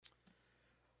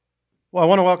Well, I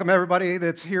want to welcome everybody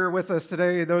that's here with us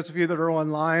today, those of you that are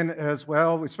online as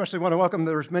well. We especially want to welcome,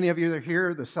 there's many of you that are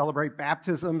here to celebrate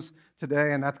baptisms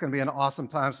today, and that's going to be an awesome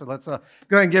time. So let's go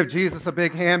ahead and give Jesus a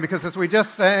big hand, because as we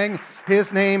just sang,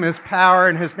 His name is power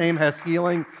and His name has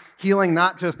healing. Healing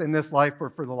not just in this life,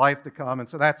 but for the life to come. And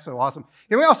so that's so awesome.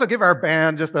 Can we also give our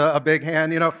band just a big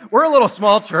hand? You know, we're a little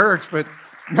small church, but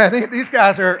man, these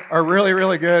guys are really,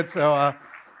 really good. So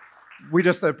we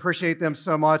just appreciate them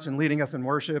so much and leading us in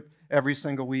worship every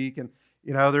single week. And,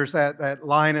 you know, there's that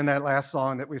line in that last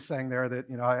song that we sang there that,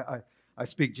 you know, I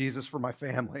speak Jesus for my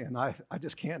family. And I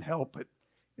just can't help but,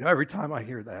 you know, every time I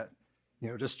hear that, you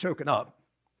know, just choking up.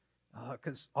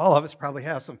 Because all of us probably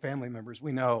have some family members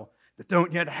we know that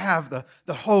don't yet have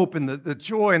the hope and the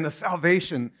joy and the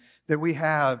salvation that we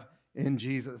have in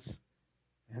Jesus.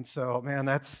 And so, man,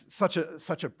 that's such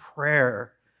a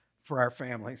prayer for our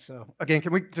family. So, again,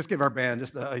 can we just give our band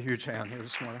just a huge hand here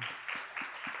this morning?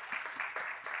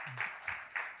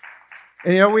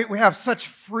 And, you know, we have such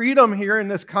freedom here in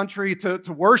this country to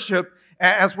worship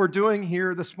as we're doing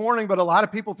here this morning, but a lot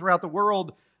of people throughout the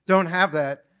world don't have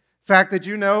that. In fact, did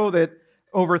you know that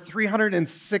over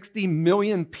 360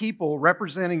 million people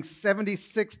representing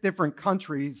 76 different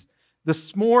countries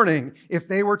this morning, if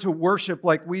they were to worship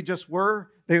like we just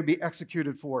were, they would be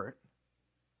executed for it?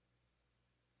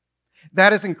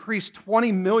 That has increased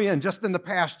 20 million just in the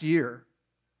past year.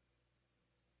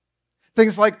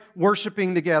 Things like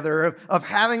worshiping together, of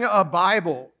having a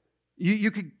Bible. You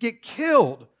could get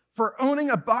killed for owning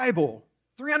a Bible.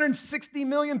 360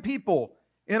 million people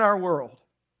in our world.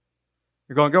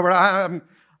 You're going, Gilbert, I'm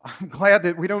glad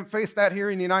that we don't face that here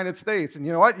in the United States. And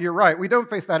you know what? You're right. We don't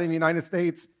face that in the United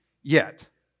States yet.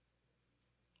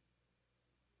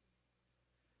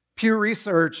 Pew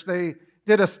Research, they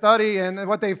did a study, and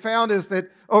what they found is that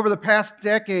over the past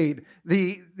decade,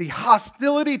 the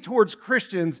hostility towards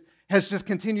Christians has just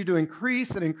continued to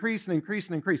increase and increase and increase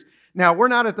and increase. Now, we're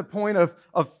not at the point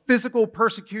of physical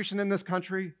persecution in this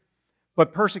country,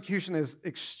 but persecution is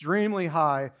extremely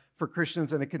high for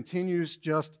Christians, and it continues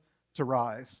just to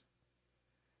rise.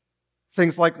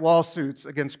 Things like lawsuits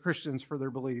against Christians for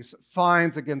their beliefs,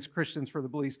 fines against Christians for their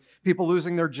beliefs, people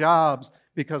losing their jobs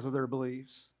because of their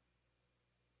beliefs.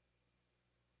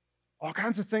 All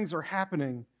kinds of things are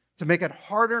happening to make it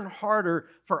harder and harder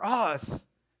for us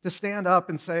to stand up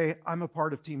and say, I'm a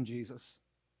part of Team Jesus.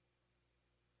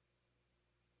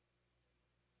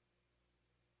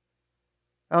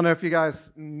 I don't know if you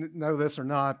guys know this or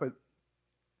not, but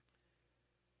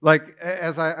like,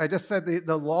 as I just said,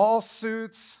 the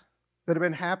lawsuits that have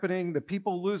been happening, the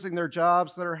people losing their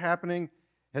jobs that are happening,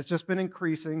 has just been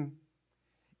increasing.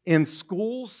 In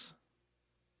schools,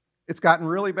 it's gotten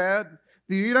really bad.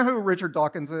 Do you know who Richard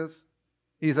Dawkins is?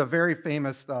 He's a very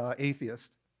famous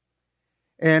atheist.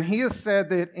 And he has said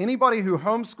that anybody who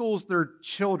homeschools their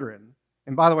children,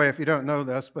 and by the way, if you don't know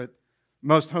this, but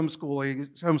most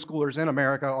homeschoolers in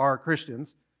America are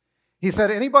Christians. He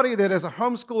said anybody that is a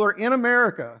homeschooler in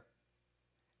America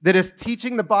that is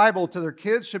teaching the Bible to their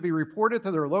kids should be reported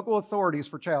to their local authorities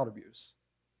for child abuse.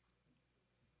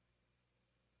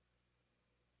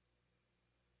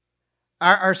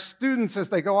 Our students,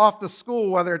 as they go off to school,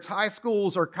 whether it's high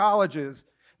schools or colleges,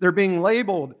 they're being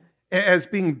labeled as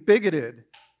being bigoted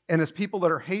and as people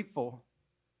that are hateful.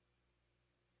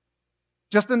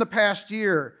 Just in the past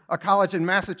year, a college in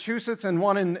Massachusetts and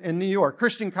one in New York,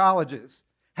 Christian colleges,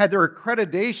 had their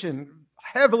accreditation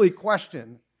heavily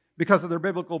questioned because of their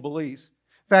biblical beliefs.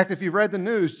 In fact, if you've read the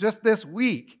news, just this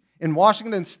week in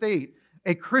Washington State,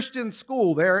 a Christian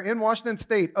school there in Washington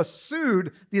State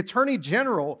sued the Attorney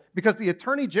General because the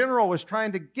Attorney General was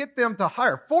trying to get them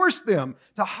to force them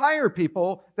to hire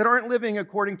people that aren't living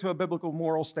according to a biblical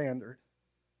moral standard.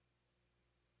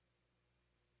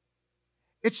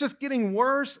 It's just getting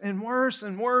worse and worse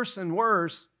and worse and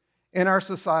worse in our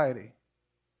society.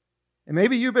 And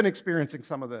maybe you've been experiencing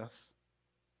some of this.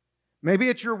 Maybe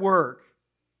at your work.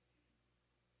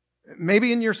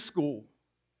 Maybe in your school.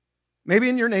 Maybe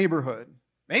in your neighborhood.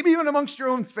 Maybe even amongst your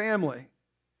own family.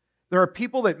 There are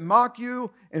people that mock you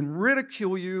and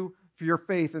ridicule you for your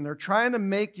faith, and they're trying to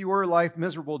make your life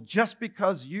miserable just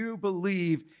because you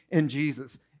believe in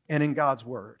Jesus and in God's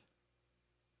Word.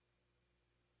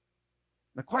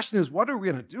 The question is, what are we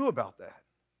going to do about that?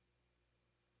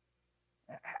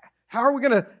 How are we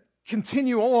going to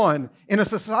continue on in a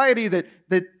society that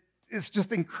is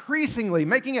just increasingly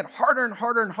making it harder and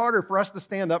harder and harder for us to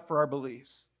stand up for our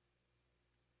beliefs?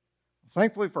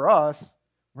 Thankfully for us,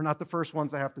 we're not the first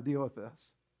ones that have to deal with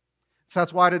this. So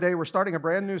that's why today we're starting a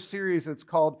brand new series. It's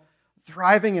called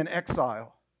Thriving in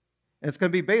Exile. And it's going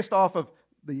to be based off of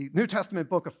the New Testament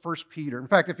book of 1 Peter. In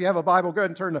fact, if you have a Bible, go ahead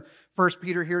and turn to 1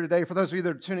 Peter here today. For those of you that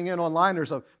are tuning in online,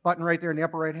 there's a button right there in the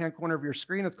upper right-hand corner of your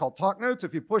screen. It's called Talk Notes.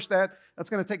 If you push that,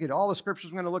 that's going to take you to all the scriptures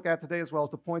I'm going to look at today, as well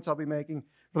as the points I'll be making.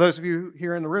 For those of you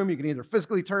here in the room, you can either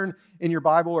physically turn in your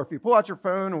Bible, or if you pull out your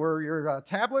phone or your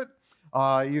tablet,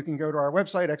 you can go to our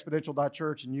website,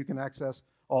 exponential.church, and you can access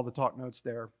all the Talk Notes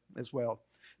there as well.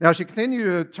 Now, as you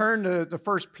continue to turn to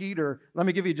 1 Peter, let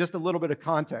me give you just a little bit of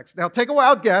context. Now, take a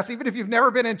wild guess, even if you've never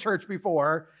been in church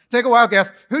before, take a wild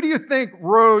guess. Who do you think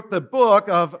wrote the book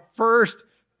of 1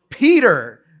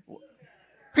 Peter?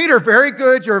 Peter, very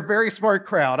good. You're a very smart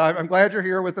crowd. I'm glad you're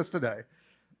here with us today.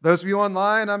 Those of you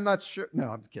online, I'm not sure. No,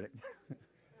 I'm kidding.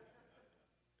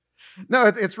 No,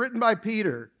 it's written by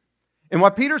Peter. And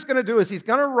what Peter's going to do is he's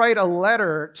going to write a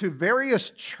letter to various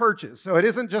churches. So it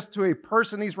isn't just to a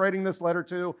person he's writing this letter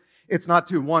to. It's not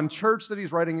to one church that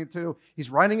he's writing it to. He's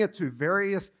writing it to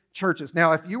various churches.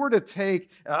 Now, if you were to take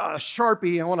a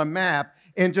Sharpie on a map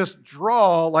and just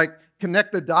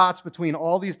connect the dots between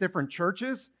all these different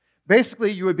churches,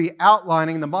 basically you would be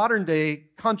outlining the modern day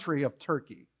country of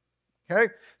Turkey.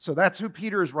 Okay? So that's who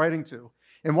Peter is writing to.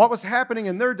 And what was happening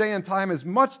in their day and time is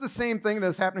much the same thing that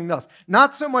is happening to us.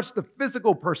 Not so much the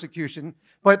physical persecution,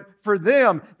 but for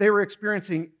them, they were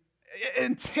experiencing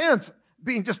intense,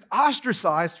 being just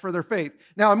ostracized for their faith.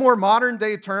 Now, in more modern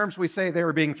day terms, we say they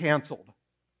were being canceled.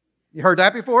 You heard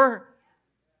that before?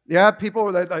 Yeah,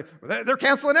 people, they're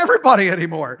canceling everybody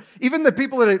anymore. Even the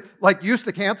people that used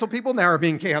to cancel people now are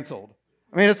being canceled.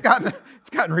 I mean, it's gotten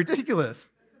ridiculous.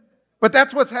 But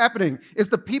that's what's happening, is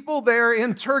the people there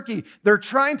in Turkey, they're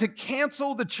trying to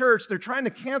cancel the church. They're trying to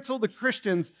cancel the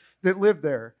Christians that live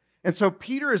there. And so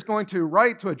Peter is going to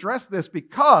write to address this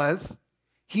because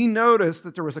he noticed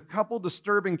that there was a couple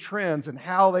disturbing trends in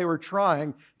how they were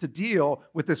trying to deal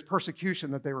with this persecution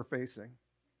that they were facing.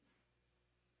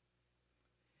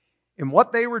 And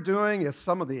what they were doing is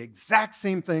some of the exact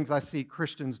same things I see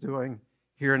Christians doing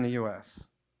here in the U.S.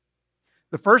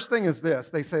 The first thing is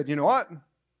this. They said, you know what?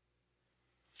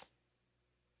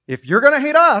 If you're going to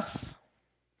hate us,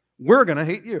 we're going to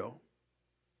hate you.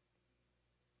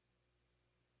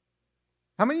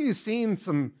 How many of you have seen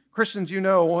some Christians you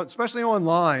know, especially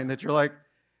online, that you're like,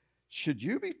 should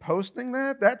you be posting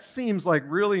that? That seems like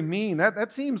really mean.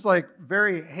 That seems like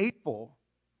very hateful.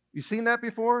 You seen that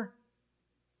before?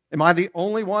 Am I the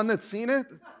only one that's seen it?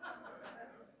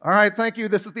 All right, thank you.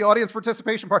 This is the audience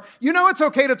participation part. You know it's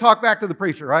okay to talk back to the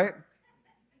preacher, right?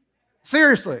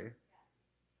 Seriously.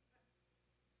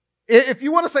 If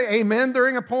you want to say amen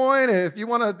during a point, if you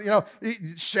want to,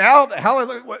 shout,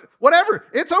 hallelujah, whatever,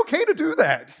 it's okay to do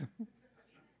that.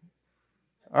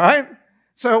 All right?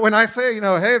 So when I say, hey,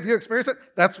 have you experienced it?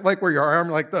 That's like where your arm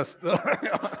like this.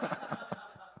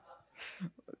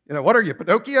 What are you,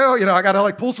 Pinocchio? I got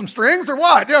to pull some strings or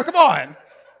what? Come on.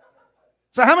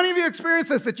 So how many of you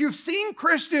experienced this, that you've seen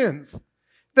Christians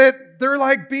that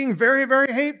they're being very,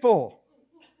 very hateful?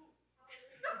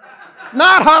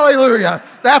 Not hallelujah.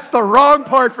 That's the wrong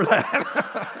part for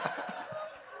that.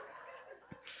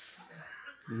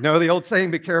 The old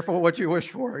saying, be careful what you wish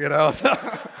for,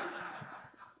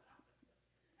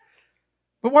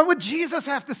 But what would Jesus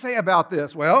have to say about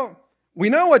this? Well, we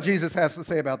know what Jesus has to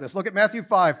say about this. Look at Matthew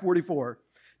 5:44.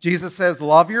 Jesus says,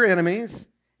 love your enemies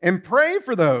and pray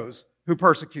for those who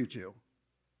persecute you.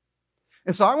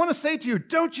 And so I want to say to you,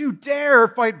 don't you dare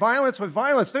fight violence with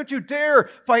violence. Don't you dare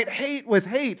fight hate with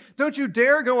hate. Don't you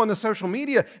dare go on the social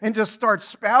media and just start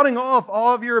spouting off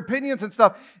all of your opinions and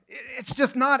stuff. It's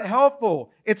just not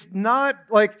helpful. It's not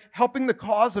helping the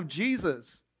cause of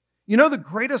Jesus. The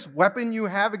greatest weapon you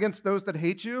have against those that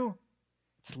hate you?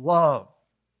 It's love.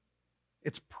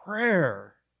 It's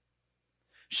prayer.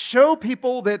 Show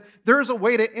people that there's a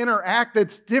way to interact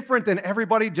that's different than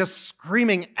everybody just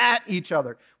screaming at each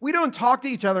other. We don't talk to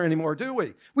each other anymore, do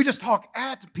we? We just talk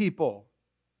at people.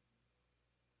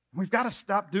 We've got to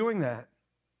stop doing that.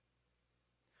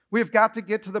 We've got to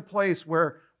get to the place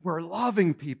where we're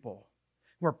loving people.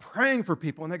 We're praying for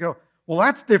people. And they go, well,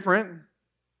 that's different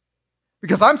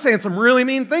because I'm saying some really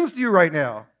mean things to you right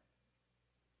now.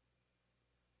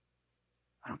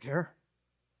 I don't care.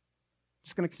 I'm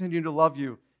just going to continue to love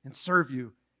you and serve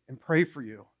you and pray for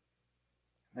you.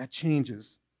 And that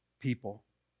changes people.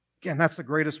 Again, that's the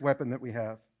greatest weapon that we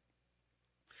have.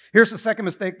 Here's the second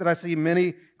mistake that I see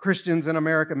many Christians in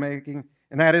America making,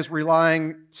 and that is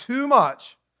relying too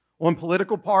much on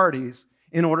political parties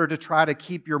in order to try to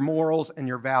keep your morals and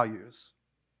your values.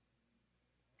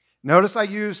 Notice I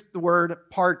used the word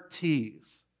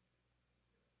parties.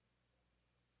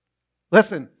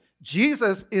 Listen,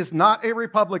 Jesus is not a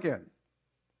Republican.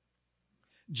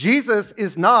 Jesus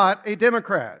is not a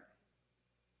Democrat.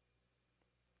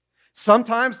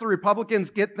 Sometimes the Republicans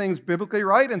get things biblically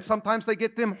right, and sometimes they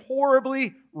get them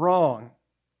horribly wrong.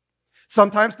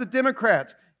 Sometimes the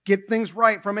Democrats get things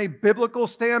right from a biblical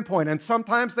standpoint, and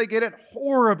sometimes they get it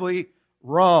horribly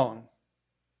wrong.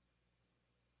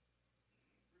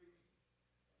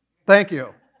 Thank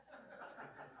you.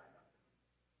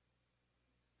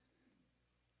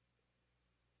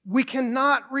 We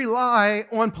cannot rely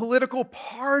on political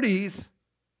parties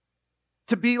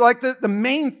to be like the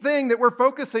main thing that we're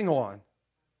focusing on.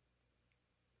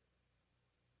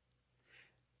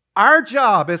 Our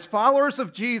job as followers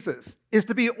of Jesus is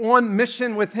to be on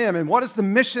mission with Him. And what is the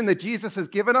mission that Jesus has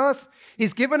given us?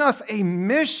 He's given us a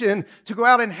mission to go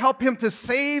out and help Him to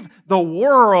save the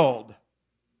world.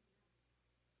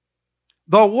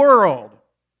 The world.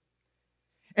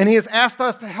 And He has asked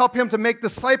us to help Him to make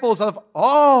disciples of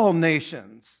all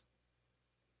nations.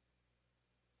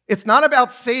 It's not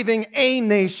about saving a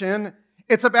nation.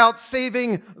 It's about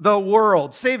saving the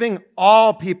world, saving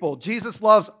all people. Jesus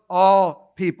loves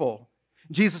all people.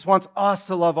 Jesus wants us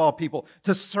to love all people,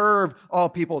 to serve all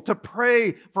people, to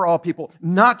pray for all people,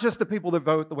 not just the people that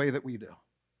vote the way that we do.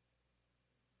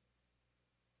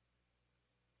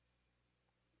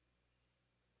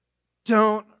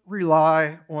 Don't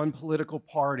rely on political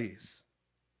parties.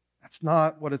 That's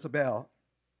not what it's about.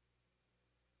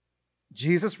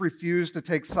 Jesus refused to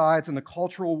take sides in the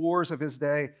cultural wars of His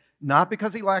day, not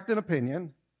because He lacked an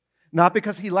opinion, not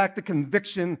because He lacked the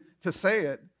conviction to say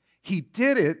it. He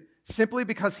did it simply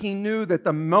because He knew that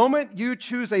the moment you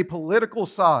choose a political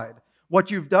side, what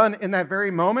you've done in that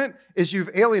very moment is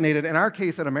you've alienated, in our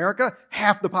case in America,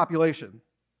 half the population.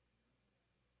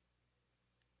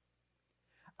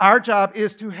 Our job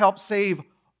is to help save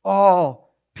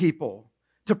all people,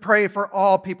 to pray for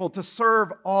all people, to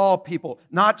serve all people,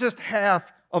 not just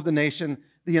half of the nation,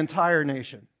 the entire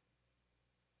nation.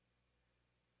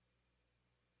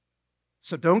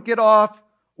 So don't get off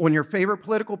on your favorite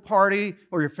political party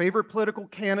or your favorite political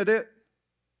candidate.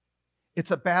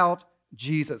 It's about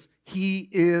Jesus. He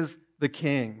is the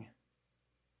King.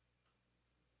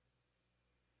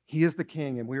 He is the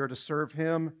King, and we are to serve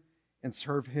Him and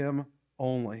serve Him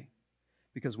only.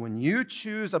 Because when you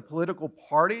choose a political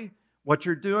party, what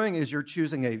you're doing is you're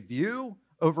choosing a view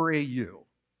over a you.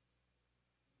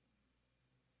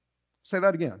 Say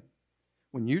that again.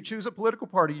 When you choose a political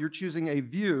party, you're choosing a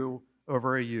view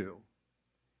over a you.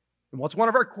 And what's one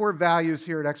of our core values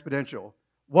here at Exponential?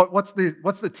 What's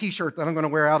the t-shirt that I'm going to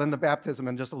wear out in the baptism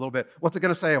in just a little bit? What's it going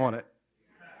to say on it?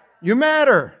 You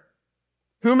matter.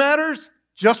 Who matters?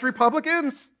 Just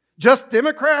Republicans? Just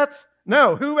Democrats?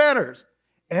 No, who matters?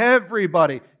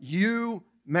 Everybody. You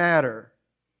matter.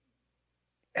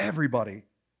 Everybody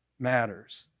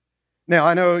matters. Now,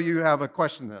 I know you have a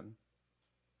question then.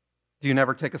 Do you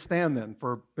never take a stand then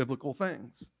for biblical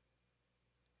things?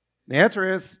 The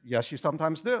answer is, yes, you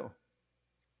sometimes do.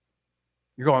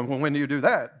 You're going, well, when do you do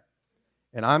that?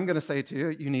 And I'm going to say to you,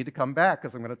 you need to come back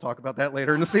because I'm going to talk about that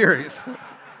later in the series.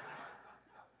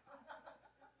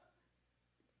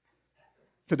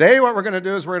 Today, what we're going to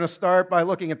do is we're going to start by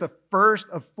looking at the first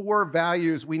of 4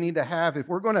 values we need to have if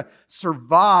we're going to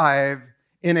survive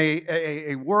in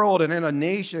a world and in a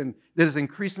nation that is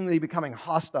increasingly becoming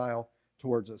hostile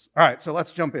towards us. All right, so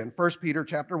let's jump in. 1 Peter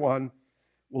chapter 1.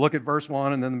 We'll look at verse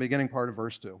 1 and then the beginning part of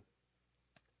verse 2.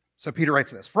 So Peter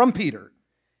writes this, "From Peter,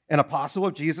 an apostle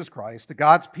of Jesus Christ, to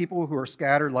God's people who are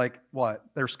scattered like what?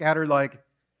 They're scattered like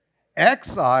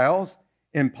exiles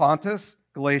in Pontus,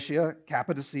 Galatia,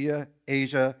 Cappadocia,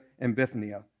 Asia, and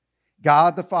Bithynia.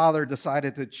 God the Father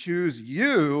decided to choose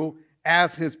you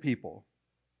as His people."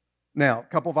 Now, a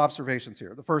couple of observations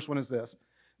here. The first one is this.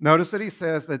 Notice that he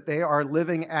says that they are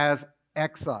living as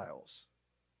exiles.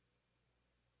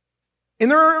 In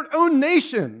their own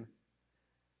nation,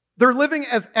 they're living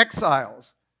as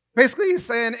exiles. Basically, he's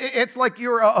saying it's like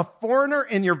you're a foreigner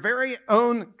in your very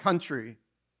own country.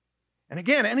 And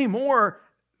again, anymore,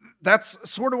 that's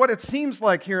sort of what it seems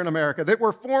like here in America, that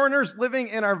we're foreigners living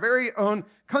in our very own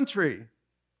country.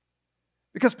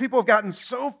 Because people have gotten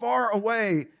so far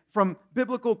away from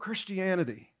biblical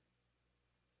Christianity.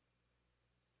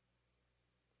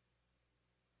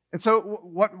 And so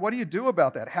what do you do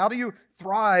about that? How do you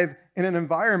thrive in an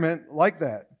environment like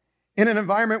that? In an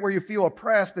environment where you feel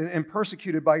oppressed and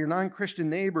persecuted by your non-Christian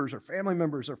neighbors or family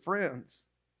members or friends?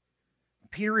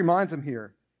 Peter reminds them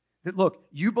here that, look,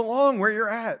 you belong where you're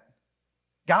at.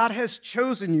 God has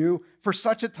chosen you for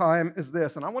such a time as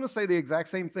this. And I want to say the exact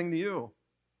same thing to you.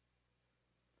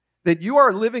 that you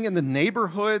are living in the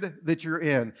neighborhood that you're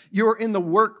in. You're in the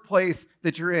workplace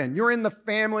that you're in. You're in the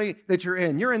family that you're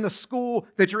in. You're in the school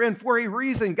that you're in for a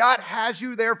reason. God has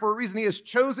you there for a reason. He has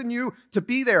chosen you to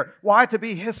be there. Why? To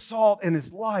be His salt and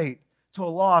His light to a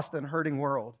lost and hurting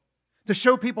world. To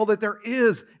show people that there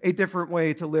is a different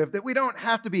way to live, that we don't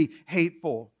have to be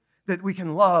hateful, that we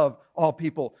can love all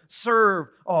people, serve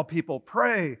all people,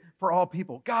 pray for all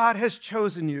people. God has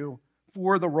chosen you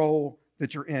for the role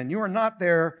that you're in. You are not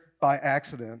there by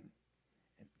accident.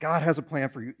 God has a plan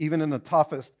for you, even in the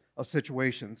toughest of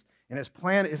situations. And His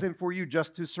plan isn't for you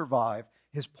just to survive.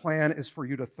 His plan is for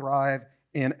you to thrive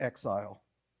in exile.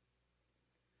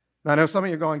 Now, I know some of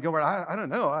you are going, Gilbert, I don't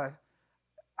know.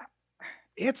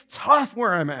 It's tough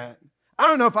where I'm at. I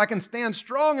don't know if I can stand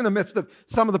strong in the midst of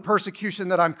some of the persecution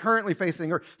that I'm currently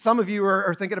facing. Or some of you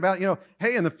are thinking about,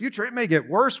 hey, in the future, it may get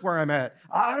worse where I'm at.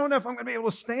 I don't know if I'm going to be able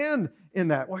to stand in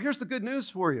that. Well, here's the good news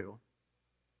for you.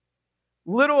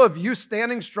 Little of you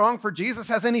standing strong for Jesus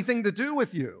has anything to do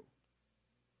with you.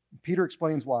 Peter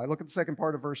explains why. Look at the second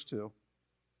part of verse 2.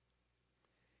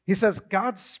 He says,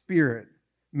 God's Spirit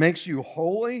makes you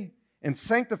holy and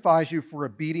sanctifies you for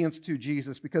obedience to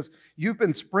Jesus because you've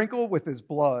been sprinkled with His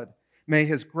blood. May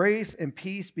His grace and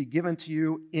peace be given to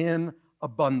you in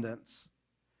abundance.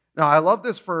 Now, I love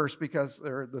this verse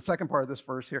or the second part of this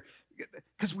verse here,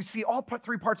 because we see all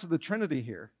three parts of the Trinity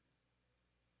here.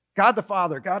 God the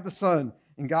Father, God the Son,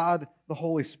 and God the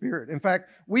Holy Spirit. In fact,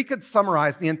 we could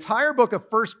summarize the entire book of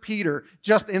 1 Peter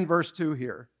just in verse 2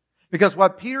 here. Because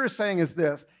what Peter is saying is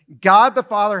this: God the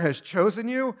Father has chosen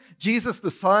you, Jesus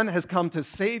the Son has come to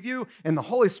save you, and the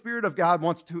Holy Spirit of God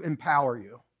wants to empower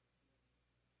you.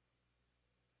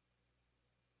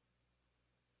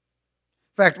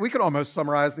 In fact, we could almost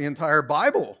summarize the entire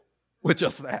Bible with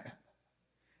just that.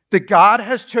 That God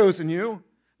has chosen you,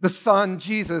 the Son,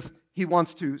 Jesus, He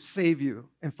wants to save you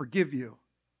and forgive you.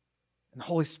 And the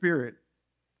Holy Spirit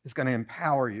is going to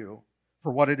empower you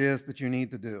for what it is that you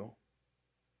need to do.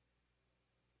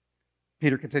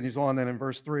 Peter continues on then in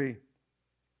verse 3.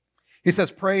 He says,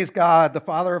 Praise God, the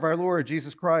Father of our Lord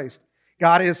Jesus Christ.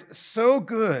 God is so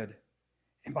good,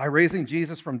 and by raising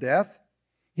Jesus from death,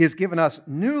 He has given us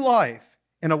new life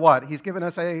in a what? He's given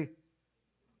us a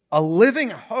living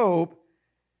hope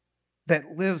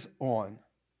that lives on.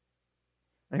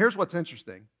 Now here's what's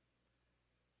interesting.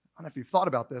 I don't know if you've thought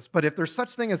about this, but if there's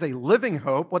such thing as a living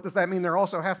hope, what does that mean there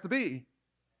also has to be?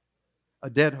 A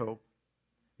dead hope.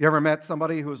 You ever met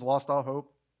somebody who has lost all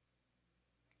hope?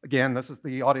 Again, this is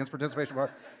the audience participation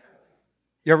part.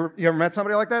 You ever met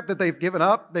somebody like that they've given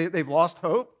up? They've lost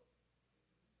hope?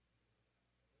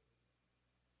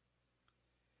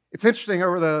 It's interesting,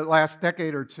 over the last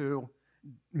decade or two,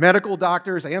 medical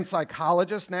doctors and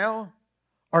psychologists now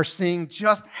are seeing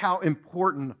just how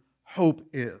important hope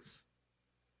is.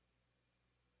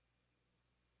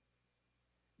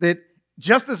 That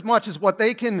just as much as what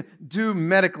they can do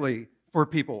medically for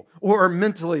people or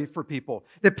mentally for people,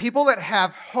 that people that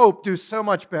have hope do so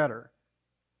much better.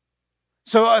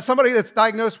 So somebody that's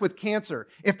diagnosed with cancer,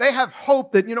 if they have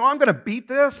hope that, I'm going to beat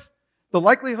this, the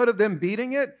likelihood of them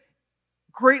beating it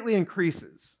greatly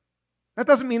increases. That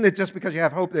doesn't mean that just because you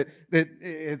have hope that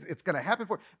it's going to happen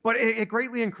for you, but it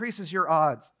greatly increases your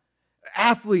odds.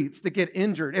 Athletes that get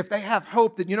injured, if they have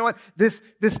hope that,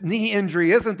 this knee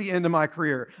injury isn't the end of my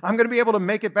career, I'm going to be able to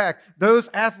make it back. Those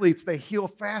athletes, they heal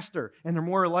faster and they're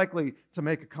more likely to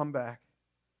make a comeback.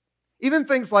 Even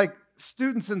things like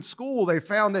students in school, they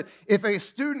found that if a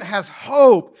student has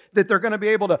hope that they're going to be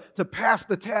able to pass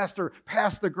the test or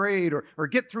pass the grade or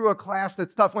get through a class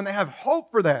that's tough, when they have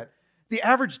hope for that, the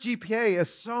average GPA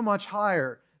is so much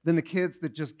higher than the kids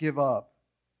that just give up.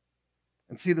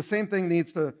 And see, the same thing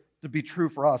needs to be true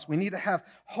for us. We need to have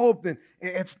hope, and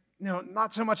it's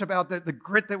not so much about the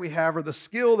grit that we have or the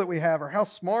skill that we have or how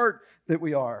smart that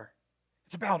we are.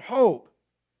 It's about hope.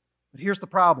 But here's the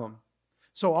problem.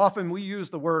 So often we use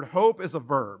the word hope as a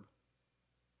verb.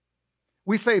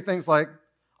 We say things like,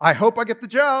 I hope I get the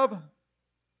job.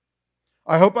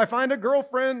 I hope I find a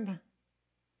girlfriend.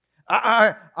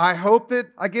 I hope that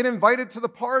I get invited to the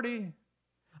party.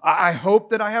 I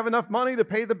hope that I have enough money to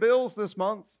pay the bills this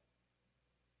month.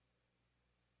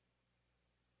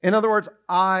 In other words,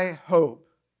 I hope.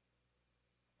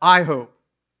 I hope.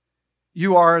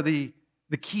 You are the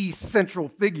key central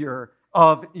figure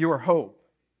of your hope.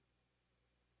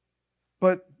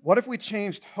 But what if we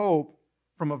changed hope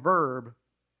from a verb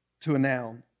to a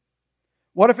noun?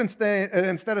 What if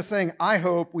instead of saying I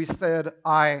hope, we said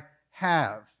I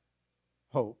have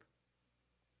hope?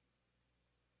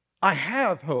 I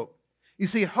have hope. You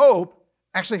see, hope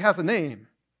actually has a name.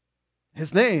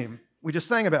 His name, we just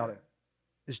sang about it,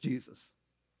 is Jesus.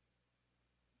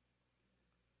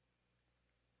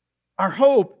 Our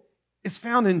hope is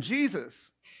found in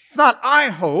Jesus. It's not I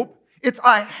hope, it's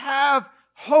I have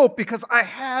hope because I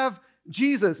have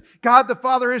Jesus. God the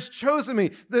Father has chosen me.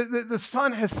 The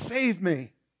Son has saved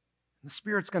me. The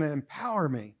Spirit's going to empower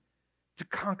me to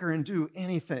conquer and do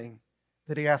anything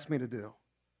that He asked me to do.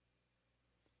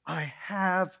 I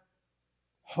have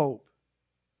hope.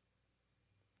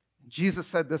 Jesus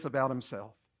said this about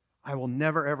Himself: I will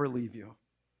never, ever leave you,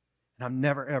 and I'm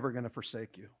never, ever going to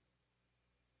forsake you.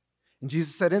 And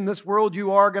Jesus said, in this world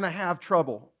you are going to have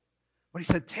trouble. But He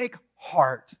said, take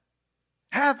heart,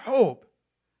 have hope,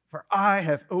 for I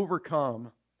have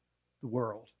overcome the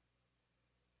world.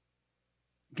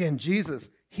 Again, Jesus,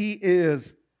 He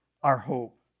is our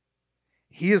hope.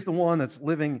 He is the one that's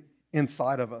living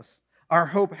inside of us. Our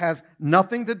hope has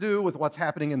nothing to do with what's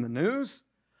happening in the news.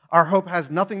 Our hope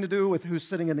has nothing to do with who's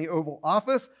sitting in the Oval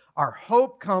Office. Our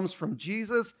hope comes from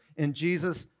Jesus and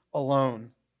Jesus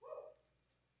alone.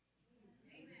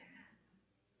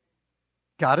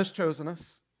 God has chosen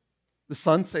us. The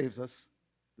Son saves us.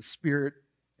 The Spirit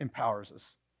empowers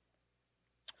us.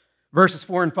 Verses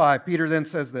 4 and 5, Peter then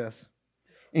says this: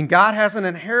 and God has an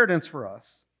inheritance for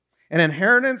us, an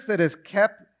inheritance that is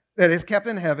kept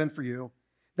in heaven for you,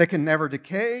 that can never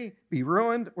decay, be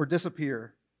ruined, or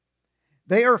disappear.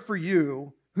 They are for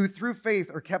you who through faith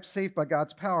are kept safe by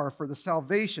God's power for the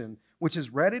salvation which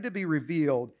is ready to be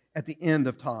revealed at the end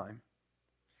of time.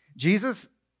 Jesus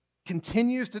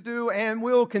continues to do and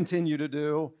will continue to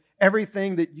do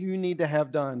everything that you need to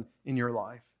have done in your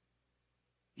life.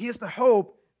 He is the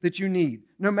hope that you need,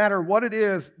 no matter what it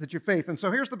is that you face. And so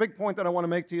here's the big point that I want to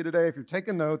make to you today. If you're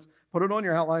taking notes, put it on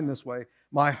your outline this way: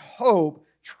 my hope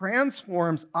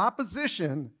transforms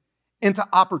opposition into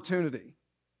opportunity.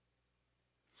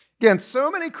 Again,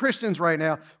 so many Christians right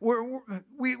now,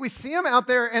 we see them out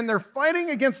there and they're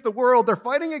fighting against the world. They're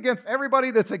fighting against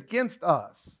everybody that's against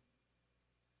us.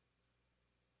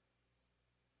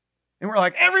 And we're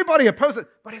like, everybody opposes it.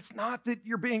 But it's not that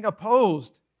you're being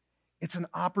opposed. It's an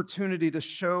opportunity to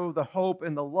show the hope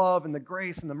and the love and the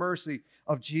grace and the mercy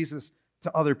of Jesus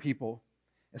to other people.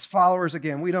 As followers,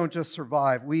 again, we don't just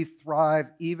survive. We thrive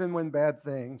even when bad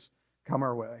things come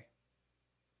our way.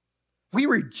 We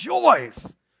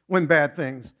rejoice when bad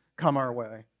things come our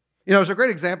way. You know, there's a great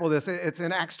example of this. It's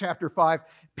in Acts chapter 5.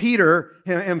 Peter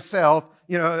himself,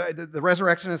 you know, the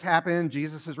resurrection has happened.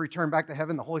 Jesus has returned back to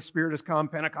heaven. The Holy Spirit has come.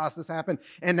 Pentecost has happened.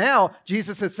 And now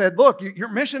Jesus has said, look, your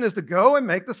mission is to go and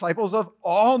make disciples of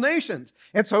all nations.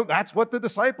 And so that's what the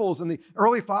disciples and the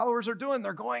early followers are doing.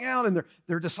 They're going out and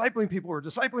they're discipling people, or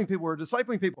discipling people, or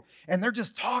discipling people. And they're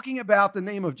just talking about the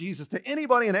name of Jesus to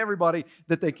anybody and everybody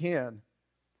that they can.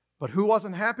 But who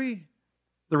wasn't happy?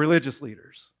 The religious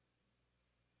leaders.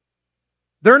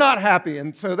 They're not happy.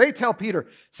 And so they tell Peter,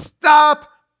 stop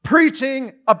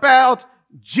preaching about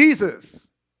Jesus.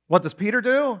 What does Peter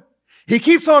do? He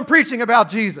keeps on preaching about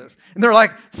Jesus. And they're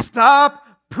like, stop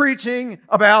preaching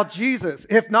about Jesus.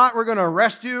 If not, we're going to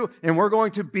arrest you and we're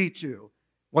going to beat you.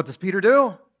 What does Peter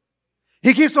do?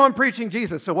 He keeps on preaching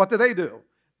Jesus. So what do?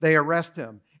 They arrest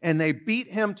him and they beat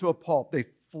him to a pulp. They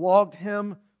flogged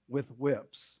him with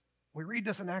whips. We read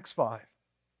this in Acts 5.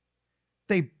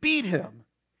 They beat him.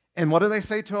 And what do they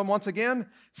say to him once again?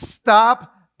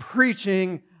 Stop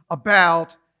preaching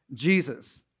about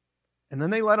Jesus. And then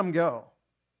they let him go.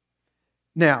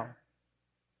 Now,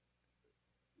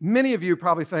 many of you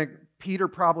probably think Peter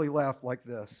probably left like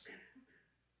this,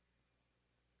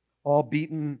 all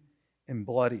beaten and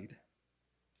bloodied,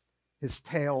 his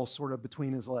tail sort of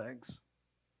between his legs.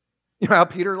 You know how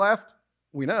Peter left?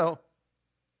 We know.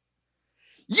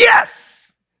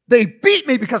 Yes! They beat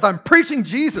me because I'm preaching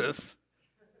Jesus.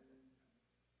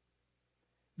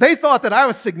 They thought that I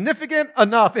was significant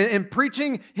enough in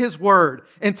preaching His word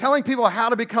and telling people how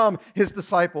to become His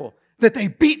disciple that they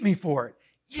beat me for it.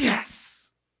 Yes!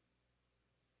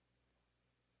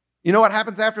 You know what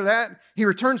happens after that? He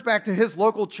returns back to his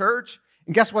local church,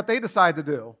 and guess what they decide to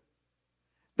do?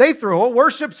 They throw a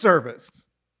worship service.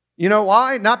 You know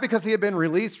why? Not because he had been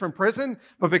released from prison,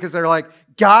 but because they're like,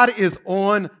 God is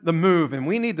on the move, and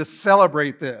we need to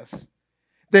celebrate this.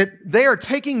 That they are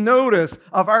taking notice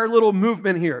of our little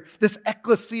movement here. This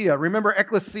ecclesia. Remember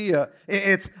ecclesia?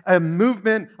 It's a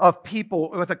movement of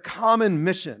people with a common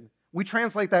mission. We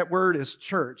translate that word as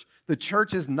church. The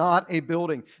church is not a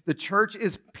building. The church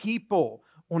is people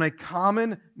on a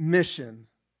common mission.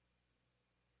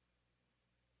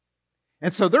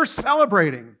 And so they're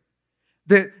celebrating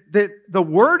that the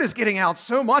word is getting out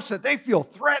so much that they feel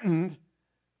threatened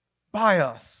by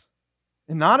us.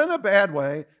 And not in a bad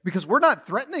way, because we're not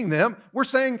threatening them. We're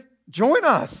saying, join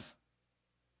us.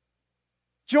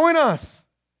 Join us.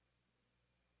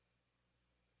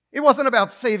 It wasn't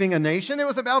about saving a nation. It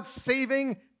was about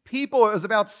saving people. It was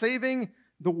about saving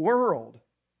the world.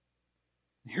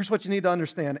 Here's what you need to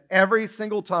understand. Every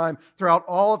single time throughout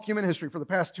all of human history for the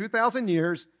past 2,000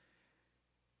 years,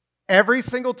 every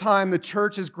single time the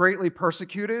church is greatly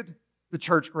persecuted, the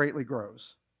church greatly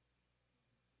grows.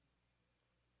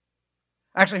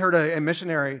 I actually heard a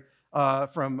missionary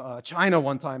from China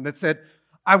one time that said,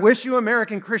 I wish you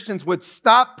American Christians would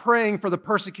stop praying for the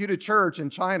persecuted church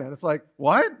in China. And it's like,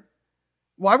 what?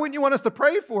 Why wouldn't you want us to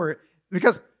pray for it?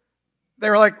 Because they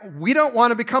were like, we don't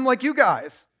want to become like you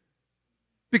guys.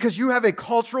 Because you have a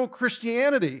cultural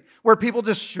Christianity where people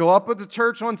just show up at the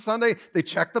church on Sunday, they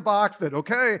check the box that,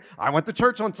 okay, I went to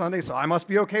church on Sunday, so I must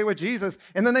be okay with Jesus.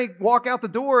 And then they walk out the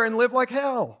door and live like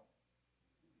hell.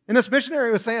 And this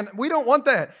missionary was saying, we don't want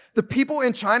that. The people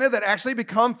in China that actually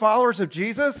become followers of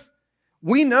Jesus,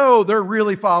 we know they're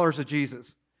really followers of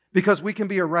Jesus because we can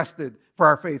be arrested for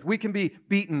our faith. We can be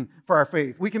beaten for our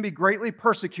faith. We can be greatly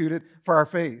persecuted for our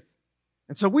faith.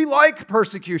 And so we like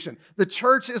persecution. The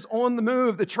church is on the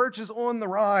move. The church is on the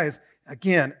rise.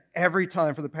 Again, every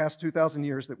time for the past 2,000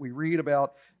 years that we read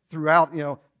about throughout,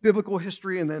 biblical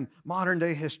history and then modern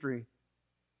day history,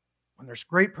 when there's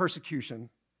great persecution,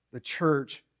 the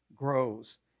church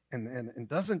grows and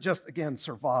doesn't just, again,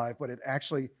 survive, but it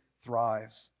actually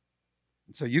thrives.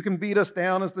 And so you can beat us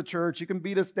down as the church, you can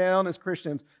beat us down as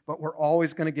Christians, but we're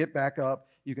always going to get back up.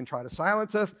 You can try to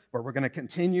silence us, but we're going to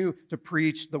continue to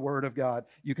preach the word of God.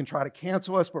 You can try to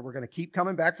cancel us, but we're going to keep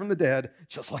coming back from the dead,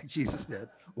 just like Jesus did.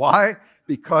 Why?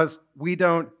 Because we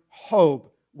don't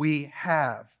hope, we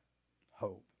have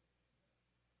hope.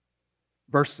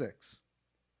 Verse 6.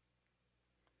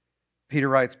 Peter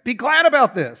writes, be glad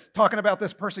about this, talking about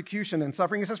this persecution and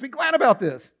suffering. He says, be glad about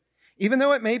this, even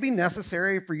though it may be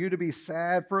necessary for you to be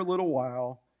sad for a little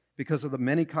while because of the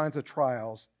many kinds of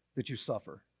trials that you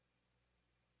suffer.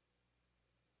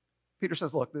 Peter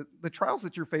says, look, the trials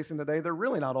that you're facing today, they're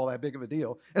really not all that big of a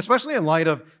deal, especially in light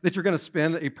of that you're going to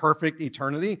spend a perfect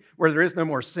eternity where there is no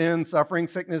more sin, suffering,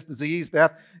 sickness, disease,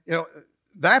 death.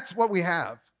 That's what we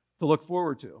have to look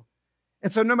forward to.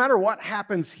 And so no matter what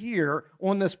happens here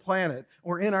on this planet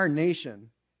or in our nation,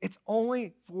 it's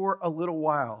only for a little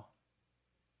while.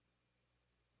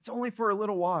 It's only for a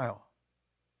little while.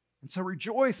 And so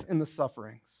rejoice in the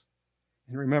sufferings.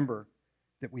 And remember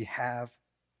that we have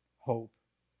hope.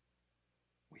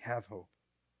 We have hope.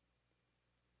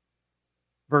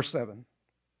 Verse 7.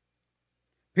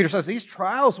 Peter says, these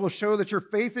trials will show that your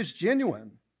faith is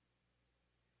genuine.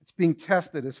 It's being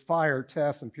tested as fire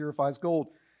tests and purifies gold,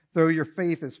 though your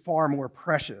faith is far more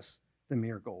precious than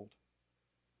mere gold.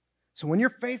 So when your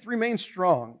faith remains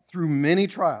strong through many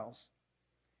trials,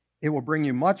 it will bring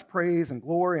you much praise and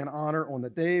glory and honor on the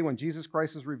day when Jesus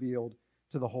Christ is revealed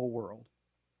to the whole world.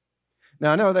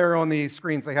 Now, I know there on the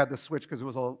screens they had this switch because it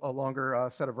was a longer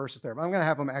set of verses there, but I'm going to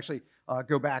have them actually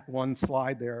go back one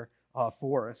slide there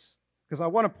for us because I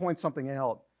want to point something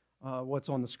out, what's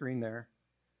on the screen there.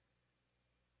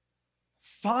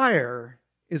 Fire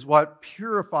is what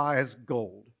purifies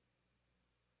gold.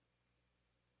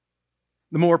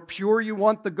 The more pure you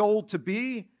want the gold to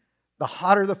be, the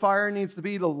hotter the fire needs to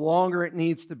be, the longer it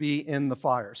needs to be in the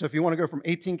fire. So if you want to go from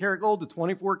 18 karat gold to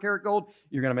 24 karat gold,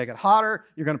 you're going to make it hotter,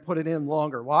 you're going to put it in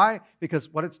longer. Why? Because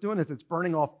what it's doing is it's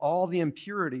burning off all the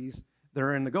impurities that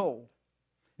are in the gold.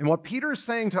 And what Peter is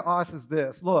saying to us is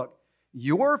this, look,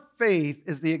 your faith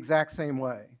is the exact same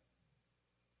way.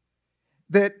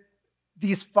 That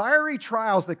these fiery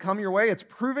trials that come your way, it's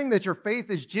proving that your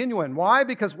faith is genuine. Why?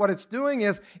 Because what it's doing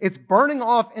is it's burning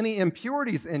off any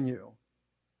impurities in you.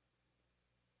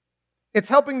 It's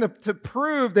helping to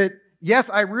prove that, yes,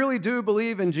 I really do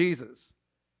believe in Jesus.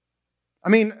 I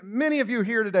mean, many of you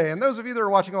here today, and those of you that are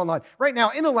watching online, right now,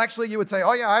 intellectually, you would say,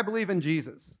 oh yeah, I believe in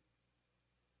Jesus.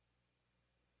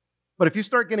 But if you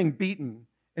start getting beaten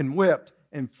and whipped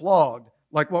and flogged,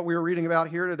 like what we were reading about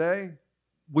here today,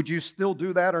 would you still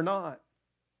do that or not?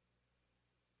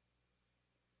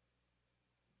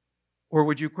 Or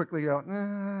would you quickly go,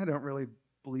 I don't really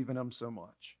believe in him so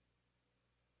much?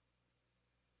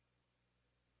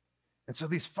 And so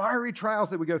these fiery trials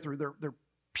that we go through, they're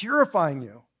purifying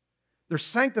you. They're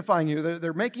sanctifying you.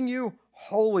 They're making you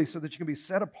holy so that you can be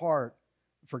set apart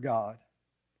for God.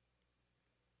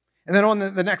 And then on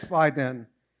the next slide then,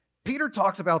 Peter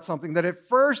talks about something that at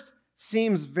first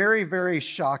seems very, very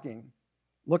shocking.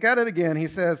 Look at it again. He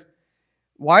says,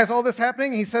 why is all this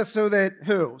happening? He says, so that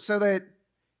who? So that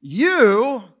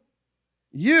you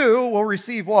will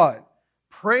receive what?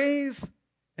 Praise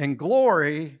and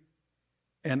glory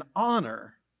and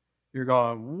honor. You're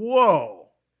going, whoa.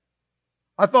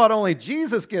 I thought only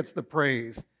Jesus gets the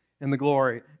praise and the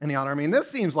glory and the honor. I mean, this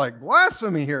seems like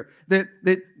blasphemy here,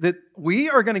 that we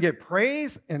are going to get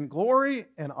praise and glory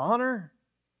and honor.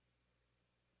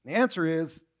 The answer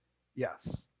is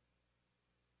yes.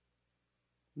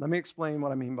 Let me explain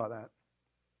what I mean by that.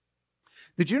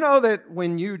 Did you know that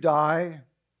when you die,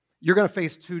 you're going to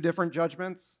face two different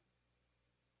judgments?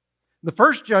 The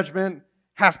first judgment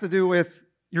has to do with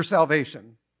your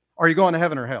salvation. Are you going to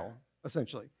heaven or hell,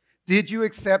 essentially? Did you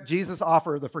accept Jesus'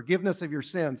 offer of the forgiveness of your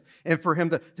sins and for him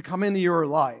to come into your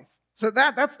life? So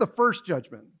that's the first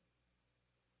judgment.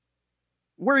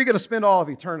 Where are you going to spend all of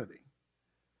eternity?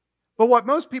 But what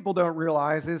most people don't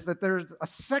realize is that there's a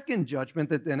second judgment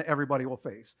that then everybody will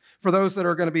face. For those that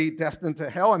are going to be destined to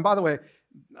hell, and by the way,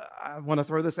 I want to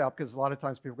throw this out because a lot of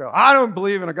times people go, I don't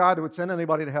believe in a God that would send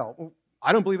anybody to hell. Well,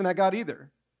 I don't believe in that God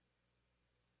either.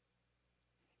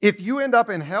 If you end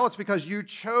up in hell, it's because you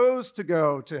chose to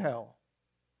go to hell.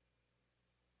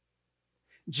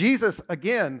 Jesus,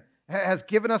 again, has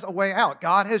given us a way out.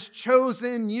 God has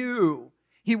chosen you.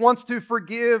 He wants to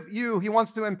forgive you. He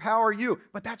wants to empower you.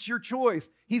 But that's your choice.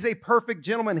 He's a perfect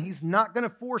gentleman. He's not going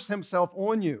to force himself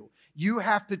on you. You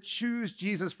have to choose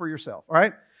Jesus for yourself, all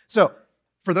right? So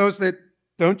for those that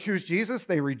don't choose Jesus,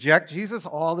 they reject Jesus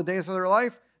all the days of their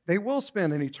life, they will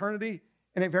spend an eternity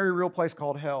in a very real place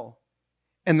called hell.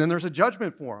 And then there's a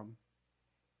judgment for them.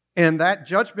 And that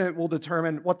judgment will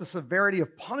determine what the severity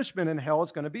of punishment in hell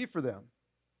is going to be for them.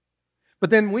 But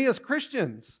then we as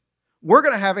Christians, we're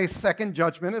going to have a second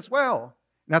judgment as well.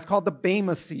 And that's called the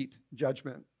Bema Seat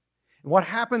judgment. And what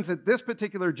happens at this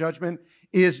particular judgment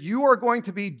is you are going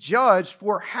to be judged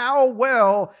for how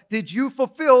well did you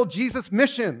fulfill Jesus'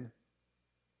 mission.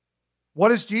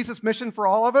 What is Jesus' mission for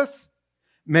all of us?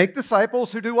 Make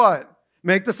disciples who do what?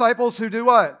 Make disciples who do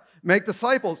what? Make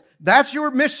disciples. That's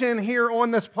your mission here on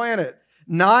this planet.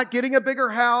 Not getting a bigger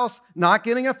house, not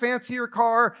getting a fancier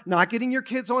car, not getting your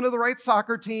kids onto the right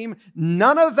soccer team.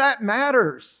 None of that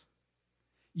matters.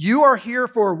 You are here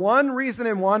for one reason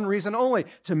and one reason only,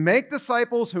 to make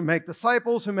disciples who make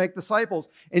disciples who make disciples.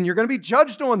 And you're going to be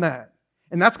judged on that.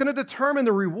 And that's going to determine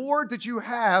the reward that you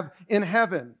have in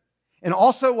heaven. And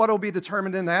also what will be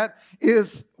determined in that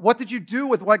is, what did you do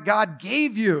with what God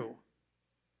gave you?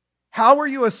 How are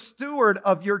you a steward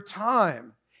of your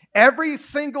time? Every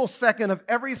single second of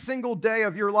every single day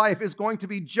of your life is going to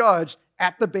be judged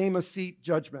at the Bema Seat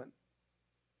judgment.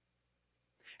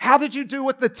 How did you do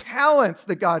with the talents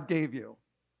that God gave you?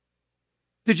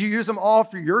 Did you use them all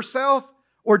for yourself,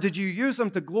 or did you use them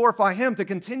to glorify Him, to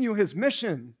continue His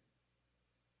mission?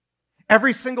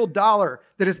 Every single dollar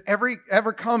that has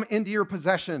ever come into your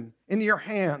possession, into your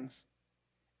hands,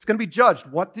 it's going to be judged.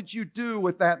 What did you do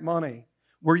with that money?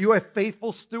 Were you a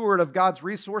faithful steward of God's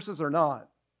resources or not?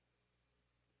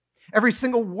 Every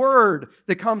single word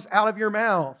that comes out of your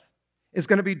mouth is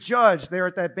going to be judged there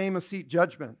at that Bema Seat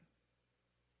judgment.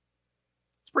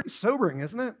 It's pretty sobering,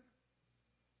 isn't it?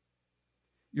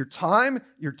 Your time,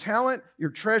 your talent, your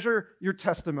treasure, your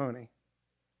testimony,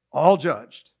 all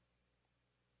judged.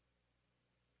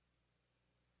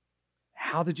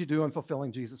 How did you do in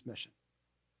fulfilling Jesus' mission?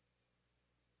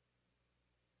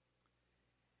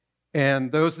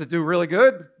 And those that do really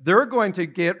good, they're going to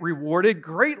get rewarded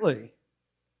greatly.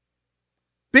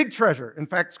 Big treasure. In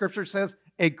fact, Scripture says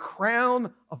a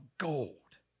crown of gold.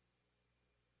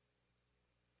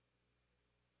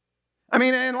 I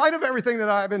mean, in light of everything that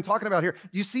I've been talking about here,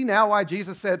 do you see now why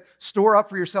Jesus said, store up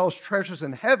for yourselves treasures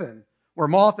in heaven, where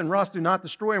moth and rust do not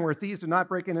destroy and where thieves do not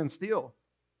break in and steal?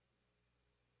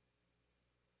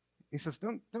 He says,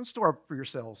 don't store up for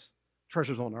yourselves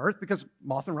treasures on earth, because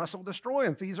moth and rust will destroy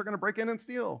and thieves are going to break in and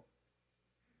steal.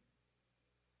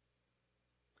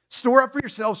 Store up for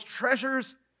yourselves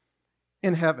treasures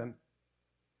in heaven.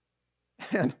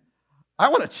 And I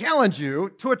want to challenge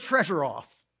you to a treasure off,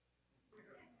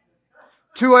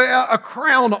 to a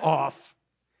crown off.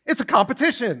 It's a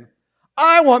competition.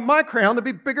 I want my crown to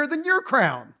be bigger than your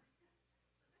crown.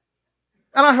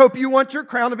 And I hope you want your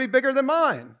crown to be bigger than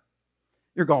mine.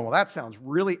 You're going, well, that sounds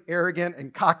really arrogant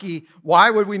and cocky. Why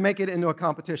would we make it into a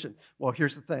competition? Well,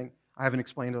 here's the thing. I haven't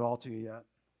explained it all to you yet.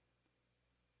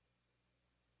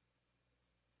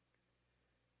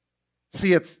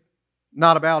 See, it's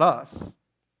not about us.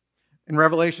 In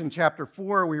Revelation chapter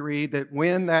 4, we read that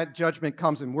when that judgment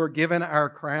comes and we're given our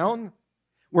crown,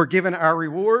 we're given our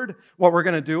reward, what we're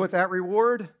going to do with that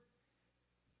reward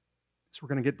is we're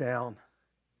going to get down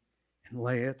and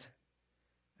lay it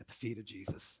at the feet of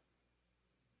Jesus.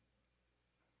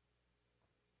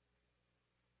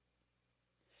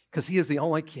 Because He is the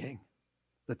only king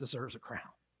that deserves a crown.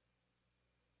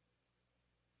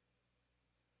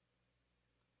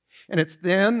 And it's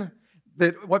then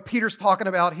that what Peter's talking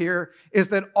about here is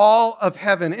that all of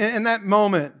heaven, in that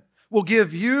moment, will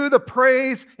give you the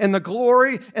praise and the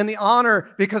glory and the honor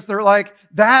because they're like,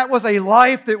 that was a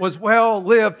life that was well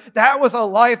lived. That was a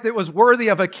life that was worthy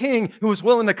of a king who was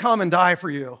willing to come and die for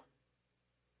you.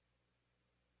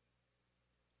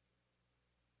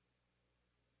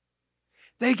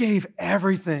 They gave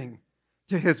everything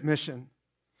to his mission.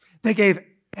 They gave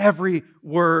every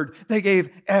word. They gave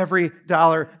every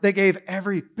dollar. They gave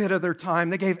every bit of their time.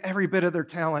 They gave every bit of their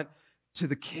talent to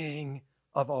the King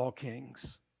of all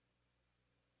kings.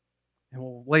 And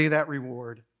we'll lay that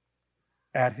reward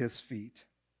at his feet.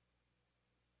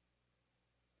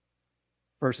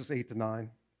 Verses 8 to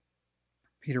 9.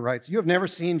 Peter writes, "You have never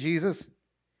seen Jesus,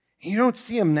 and you don't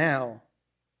see him now,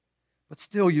 but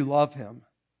still you love him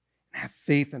and have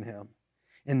faith in him.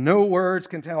 And no words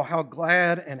can tell how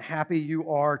glad and happy you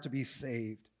are to be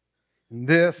saved. And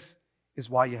this is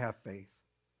why you have faith."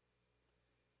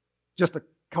 Just a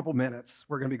couple minutes,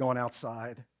 we're going to be going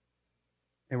outside,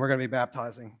 and we're going to be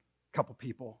baptizing a couple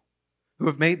people who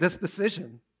have made this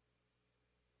decision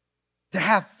to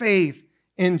have faith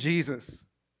in Jesus.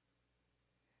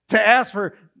 To ask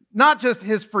for not just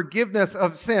his forgiveness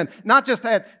of sin, not just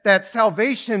that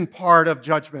salvation part of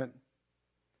judgment,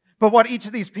 but what each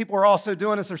of these people are also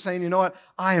doing is they're saying, you know what?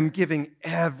 I am giving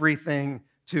everything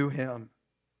to him.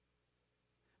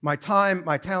 My time,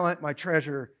 my talent, my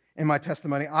treasure, and my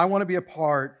testimony. I want to be a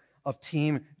part of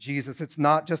Team Jesus. It's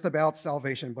not just about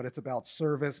salvation, but it's about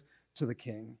service to the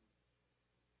King.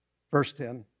 Verse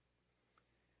 10.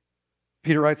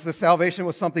 Peter writes, "This salvation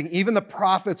was something even the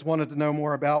prophets wanted to know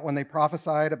more about when they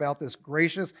prophesied about this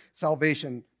gracious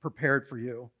salvation prepared for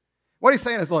you." What he's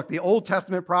saying is, look, the Old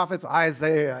Testament prophets,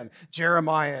 Isaiah and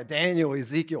Jeremiah, Daniel,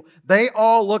 Ezekiel, they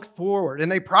all looked forward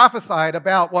and they prophesied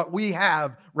about what we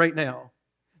have right now.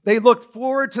 They looked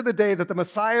forward to the day that the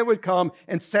Messiah would come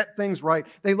and set things right.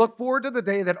 They looked forward to the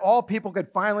day that all people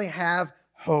could finally have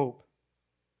hope.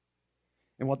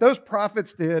 And what those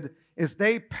prophets did is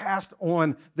they passed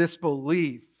on this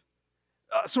belief,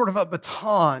 sort of a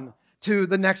baton to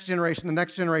the next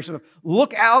generation of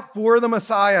look out for the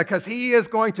Messiah because he is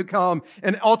going to come.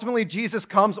 And ultimately, Jesus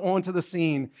comes onto the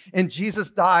scene and Jesus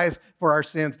dies for our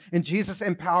sins. And Jesus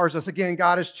empowers us. Again,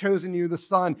 God has chosen you, the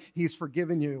Son. He's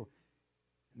forgiven you.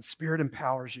 And the Spirit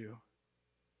empowers you.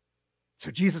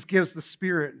 So Jesus gives the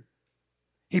Spirit.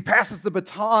 He passes the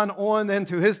baton on then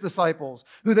to his disciples,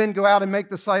 who then go out and make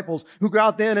disciples, who go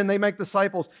out then and they make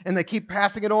disciples, and they keep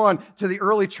passing it on to the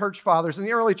early church fathers. And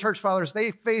the early church fathers,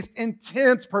 they faced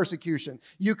intense persecution.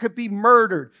 You could be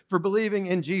murdered for believing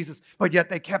in Jesus, but yet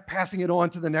they kept passing it on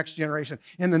to the next generation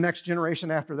and the next generation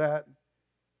after that.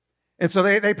 And so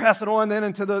they pass it on then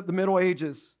into the Middle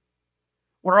Ages,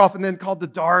 what are often then called the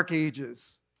Dark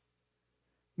Ages.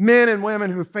 Men and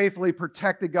women who faithfully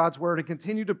protected God's word and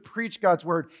continued to preach God's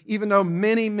word, even though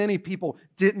many, many people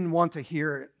didn't want to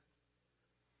hear it.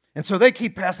 And so they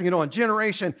keep passing it on,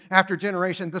 generation after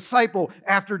generation, disciple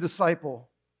after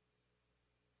disciple.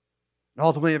 And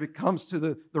ultimately, it comes to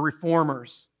the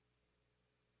reformers,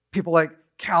 people like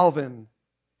Calvin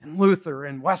and Luther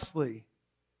and Wesley.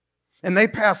 And they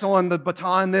pass on the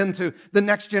baton then to the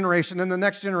next generation and the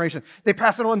next generation. They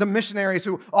pass it on to missionaries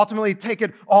who ultimately take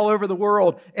it all over the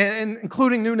world, and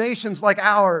including new nations like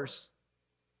ours.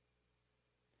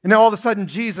 And now all of a sudden,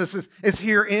 Jesus is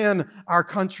here in our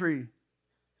country.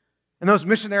 And those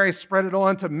missionaries spread it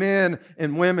on to men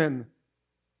and women,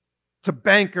 to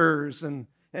bankers and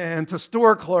to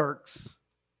store clerks.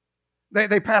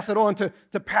 They pass it on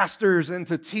to pastors and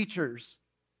to teachers.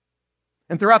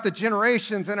 And throughout the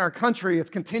generations in our country, it's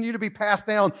continued to be passed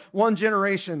down one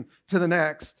generation to the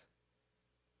next.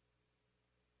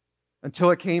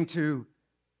 Until it came to,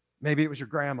 maybe it was your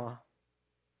grandma,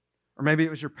 or maybe it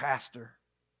was your pastor.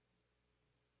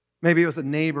 Maybe it was a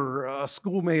neighbor, a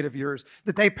schoolmate of yours,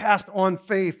 that they passed on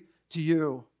faith to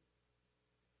you.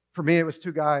 For me, it was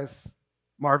two guys,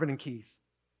 Marvin and Keith.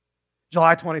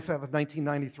 July 27th,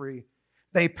 1993.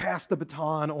 They passed the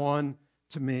baton on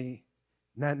to me.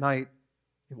 And that night,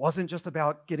 it wasn't just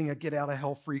about getting a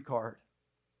get-out-of-hell-free card.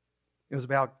 It was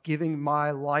about giving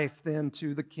my life then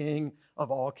to the King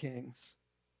of all kings.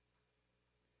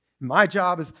 My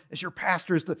job as your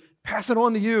pastor is to pass it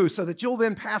on to you so that you'll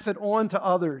then pass it on to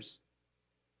others.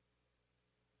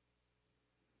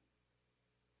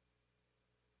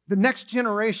 The next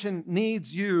generation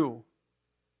needs you.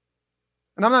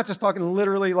 And I'm not just talking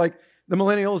literally like the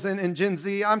millennials and Gen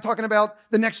Z. I'm talking about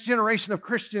the next generation of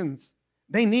Christians.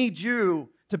 They need you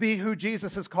to be who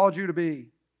Jesus has called you to be.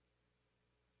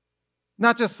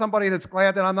 Not just somebody that's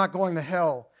glad that I'm not going to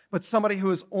hell, but somebody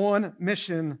who is on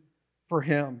mission for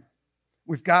him.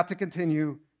 We've got to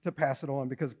continue to pass it on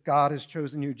because God has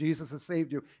chosen you. Jesus has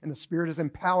saved you, and the Spirit has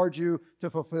empowered you to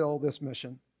fulfill this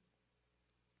mission.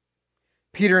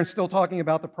 Peter, and still talking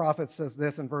about the prophets, says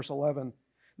this in verse 11.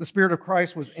 The Spirit of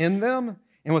Christ was in them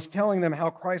and was telling them how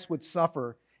Christ would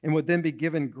suffer and would then be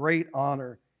given great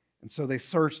honor. And so they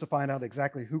searched to find out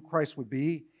exactly who Christ would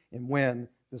be and when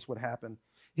this would happen.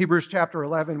 Hebrews chapter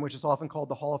 11, which is often called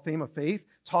the Hall of Fame of Faith,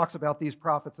 talks about these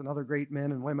prophets and other great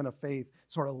men and women of faith,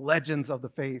 sort of legends of the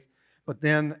faith. But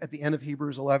then at the end of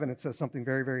Hebrews 11, it says something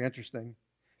very, very interesting.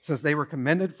 It says they were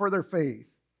commended for their faith,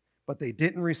 but they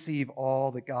didn't receive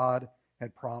all that God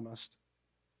had promised.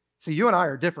 See, you and I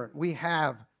are different. We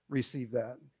have received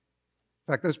that.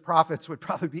 In fact, those prophets would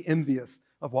probably be envious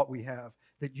of what we have.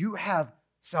 That you have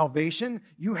salvation,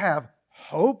 you have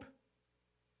hope.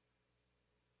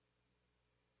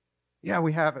 Yeah,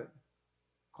 we have it.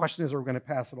 Question is, are we going to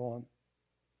pass it on?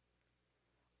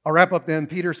 I'll wrap up then.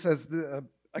 Peter says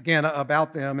again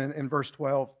about them in verse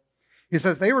 12. He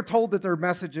says, they were told that their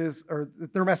messages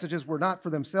were not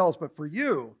for themselves, but for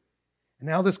you. And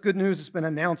now this good news has been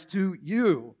announced to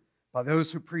you by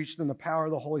those who preached in the power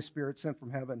of the Holy Spirit sent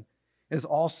from heaven. It is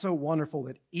also wonderful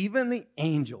that even the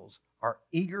angels are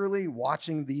eagerly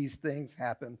watching these things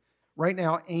happen. Right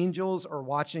now, angels are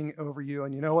watching over you,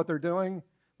 and you know what they're doing?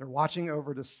 They're watching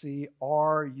over to see,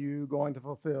 are you going to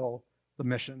fulfill the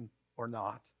mission or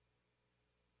not?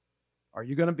 Are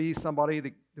you going to be somebody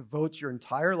that devotes your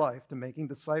entire life to making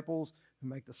disciples who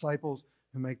make disciples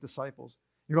who make disciples?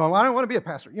 You're going, well, I don't want to be a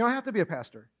pastor. You don't have to be a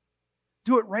pastor.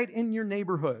 Do it right in your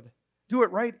neighborhood. Do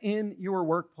it right in your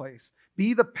workplace.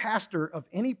 Be the pastor of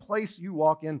any place you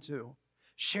walk into.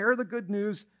 Share the good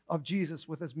news of Jesus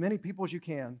with as many people as you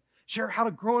can. Share how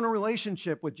to grow in a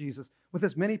relationship with Jesus with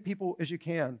as many people as you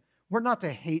can. We're not to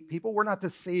hate people. We're not to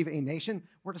save a nation.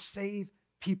 We're to save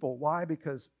people. Why?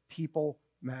 Because people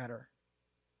matter.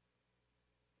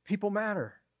 People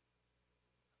matter.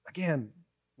 Again,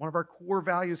 one of our core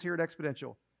values here at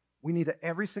Exponential, we need to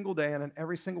every single day and in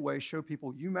every single way show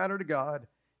people you matter to God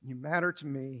and you matter to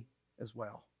me as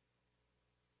well.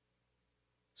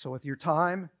 So with your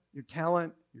time, your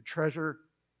talent, your treasure,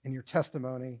 and your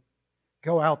testimony,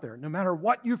 go out there. No matter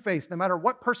what you face, no matter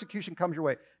what persecution comes your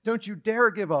way, don't you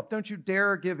dare give up. Don't you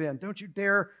dare give in. Don't you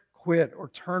dare quit or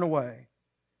turn away.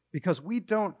 Because we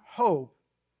don't hope,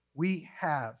 we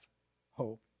have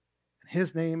hope. And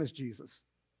His name is Jesus.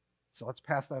 So let's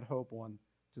pass that hope on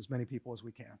to as many people as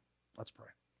we can. Let's pray.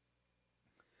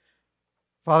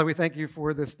 Father, we thank you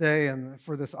for this day and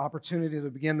for this opportunity to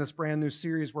begin this brand new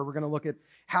series where we're going to look at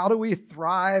how do we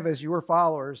thrive as your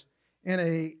followers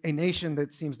in a nation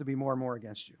that seems to be more and more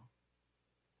against you.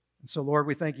 And so, Lord,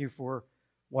 we thank you for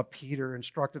what Peter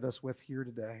instructed us with here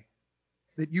today,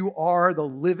 that you are the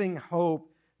living hope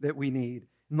that we need.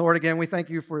 And Lord, again, we thank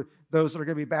you for those that are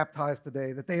going to be baptized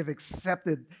today, that they have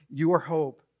accepted your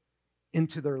hope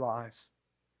into their lives.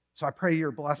 So I pray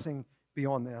your blessing be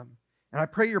on them. And I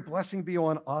pray your blessing be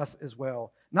on us as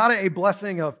well. Not a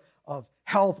blessing of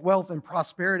health, wealth, and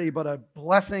prosperity, but a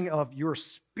blessing of your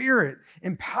Spirit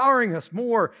empowering us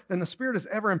more than the Spirit has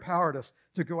ever empowered us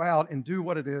to go out and do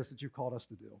what it is that you've called us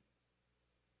to do.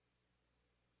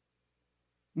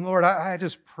 And Lord, I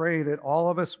just pray that all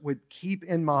of us would keep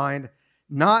in mind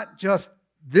not just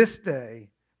this day,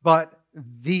 but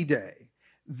the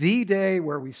day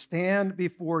where we stand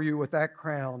before you with that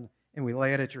crown and we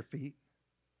lay it at your feet.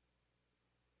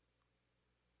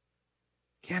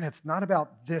 Again, it's not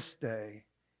about this day.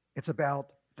 It's about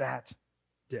that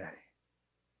day.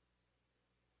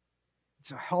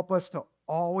 So help us to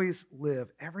always live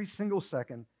every single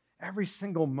second, every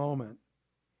single moment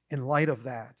in light of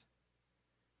that.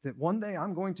 That one day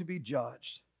I'm going to be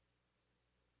judged.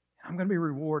 I'm going to be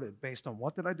rewarded based on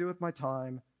what did I do with my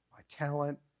time, my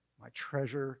talent, my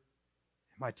treasure,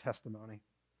 and my testimony.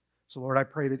 So Lord, I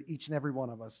pray that each and every one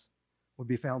of us would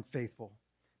be found faithful,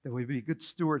 that we'd be good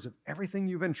stewards of everything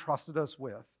you've entrusted us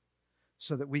with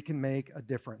so that we can make a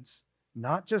difference,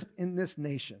 not just in this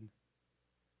nation,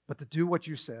 but to do what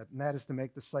you said, and that is to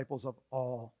make disciples of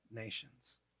all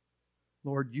nations.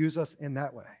 Lord, use us in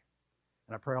that way.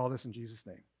 And I pray all this in Jesus'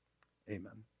 name.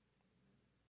 Amen.